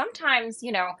have, but sometimes,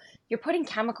 you're putting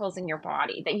chemicals in your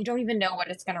body that you don't even know what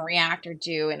it's going to react or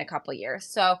do in a couple of years.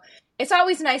 So, it's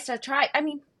always nice to try. I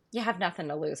mean, you have nothing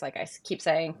to lose, like I keep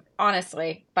saying,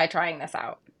 honestly, by trying this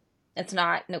out. It's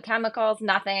not no chemicals,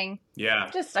 nothing, Yeah.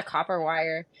 just a copper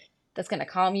wire that's going to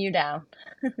calm you down.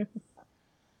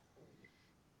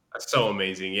 That's so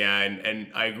amazing. Yeah, and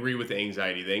I agree with the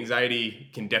anxiety. The anxiety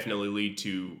can definitely lead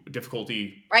to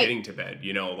difficulty Right. getting to bed.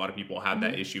 You know, a lot of people have Hmm.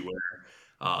 that issue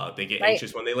where they get Right.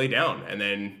 anxious when they lay down, and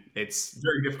then it's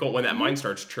very difficult when that Hmm. mind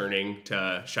starts churning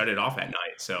to shut it off at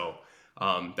night. So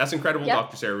that's incredible, Yep.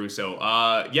 Dr. Sarah Russo.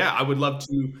 Yeah, I would love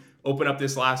to open up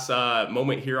this last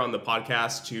moment here on the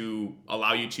podcast to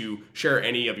allow you to share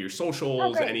any of your Oh,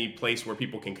 socials, great. any place where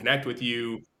people can connect with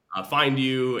you, find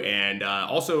you, and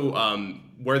also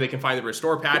where they can find the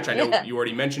Restore patch. I know Yeah. you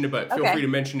already mentioned it, but feel free Okay. to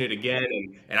mention it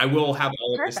again. And I will have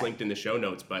all of this Perfect. linked in the show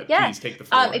notes, but Yeah. please take the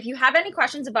floor. If you have any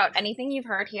questions about anything you've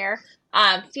heard here,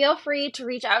 feel free to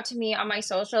reach out to me on my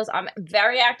socials. I'm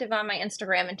very active on my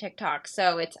Instagram and TikTok.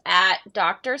 So it's at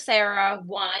Dr. Sarah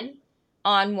one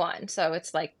on one. So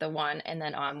it's like the one and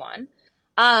then on one.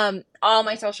 All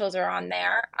my socials are on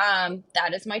there.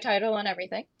 That is my title and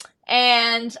everything.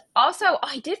 And also, oh,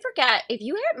 I did forget, if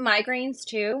you have migraines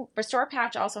too, Restore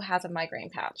Patch also has a migraine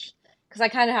patch because I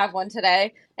kind of have one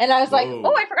today. And I was like, oh,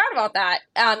 Whoa. I forgot about that.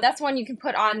 That's one you can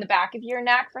put on the back of your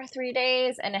neck for 3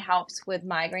 days, and it helps with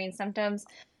migraine symptoms.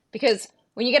 Because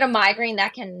when you get a migraine,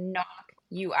 that can knock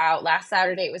you out. Last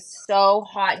Saturday, it was so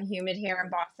hot and humid here in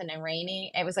Boston and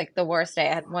rainy. It was like the worst day.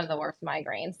 I had one of the worst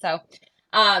migraines. So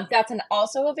that's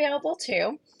also available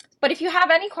too. But if you have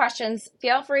any questions,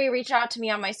 feel free to reach out to me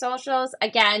on my socials.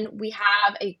 Again, we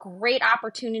have a great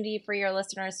opportunity for your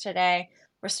listeners today.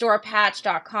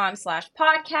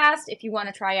 Restorepatch.com/podcast. If you want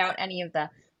to try out any of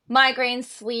the migraine,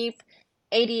 sleep,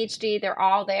 ADHD, they're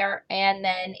all there. And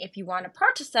then if you want to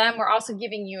purchase them, we're also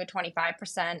giving you a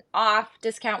 25% off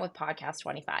discount with Podcast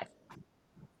 25.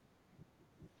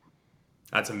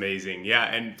 That's amazing. Yeah,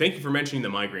 and thank you for mentioning the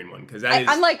migraine one because that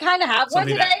I'm is like, kind of have one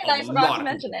something today, that and a I forgot lot to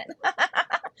of people. mention it.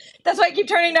 That's why I keep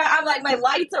turning to. I'm like, my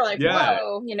lights are like, Yeah,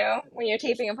 whoa, when you're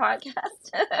taping a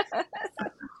podcast.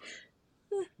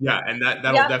 yeah, and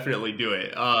that'll Yep. definitely do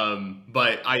it.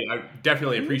 But I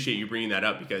definitely Hmm. appreciate you bringing that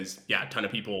up because yeah, a ton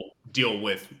of people deal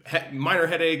with minor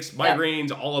headaches, Yep.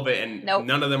 migraines, all of it, and Nope.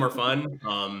 none of them are fun.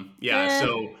 Yeah, Eh,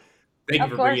 so thank you of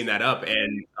for bringing course. that up,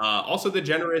 and also the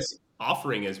generous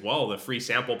offering as well, the free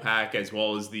sample pack as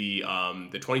well as the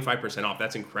 25% off.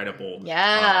 That's incredible.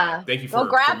 Yeah. Thank you Go for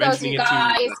grab those, mentioning you it to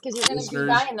guys, because you're going to be listeners.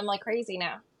 buying them like crazy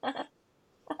now.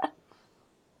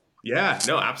 Yeah,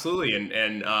 no, absolutely.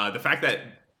 And the fact that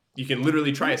you can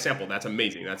literally try Mhm. a sample, that's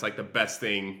amazing. That's like the best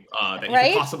thing that you could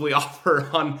Right? possibly offer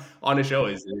on a show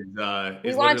We is want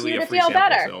literally you a to free feel sample.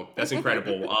 better. So that's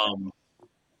incredible.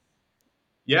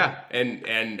 Yeah,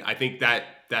 and I think that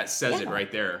says it Yeah,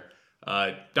 right there.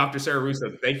 Dr. Sarah Russo,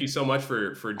 thank you so much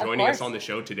for of joining us on course. the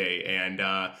show today, and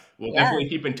we'll Yeah. definitely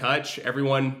keep in touch.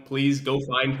 Everyone, please go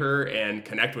find her and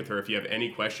connect with her if you have any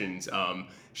questions.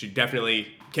 She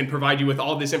definitely can provide you with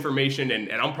all this information,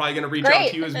 and I'm probably going to reach out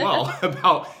Great. to you as well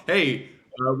about, hey,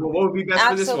 what would be best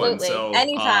for this one? Absolutely. So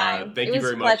Anytime. It thank you was a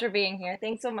very much. pleasure being here.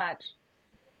 Thanks so much.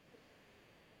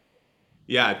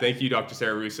 Yeah, thank you, Dr.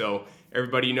 Sarah Russo.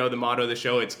 Everybody, you know the motto of the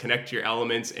show. It's connect to your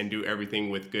elements and do everything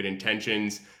with good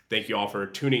intentions. Thank you all for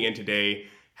tuning in today.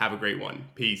 Have a great one.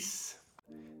 Peace.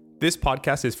 This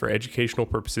podcast is for educational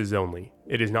purposes only.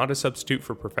 It is not a substitute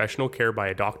for professional care by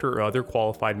a doctor or other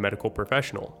qualified medical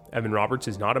professional. Evan Roberts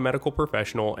is not a medical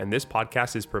professional, and this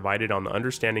podcast is provided on the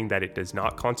understanding that it does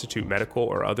not constitute medical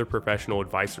or other professional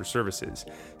advice or services.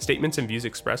 Statements and views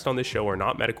expressed on this show are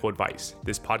not medical advice.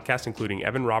 This podcast, including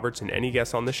Evan Roberts and any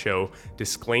guests on the show,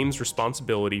 disclaims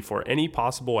responsibility for any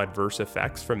possible adverse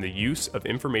effects from the use of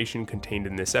information contained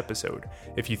in this episode.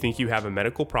 If you think you have a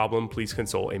medical problem, please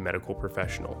consult a medical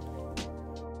professional.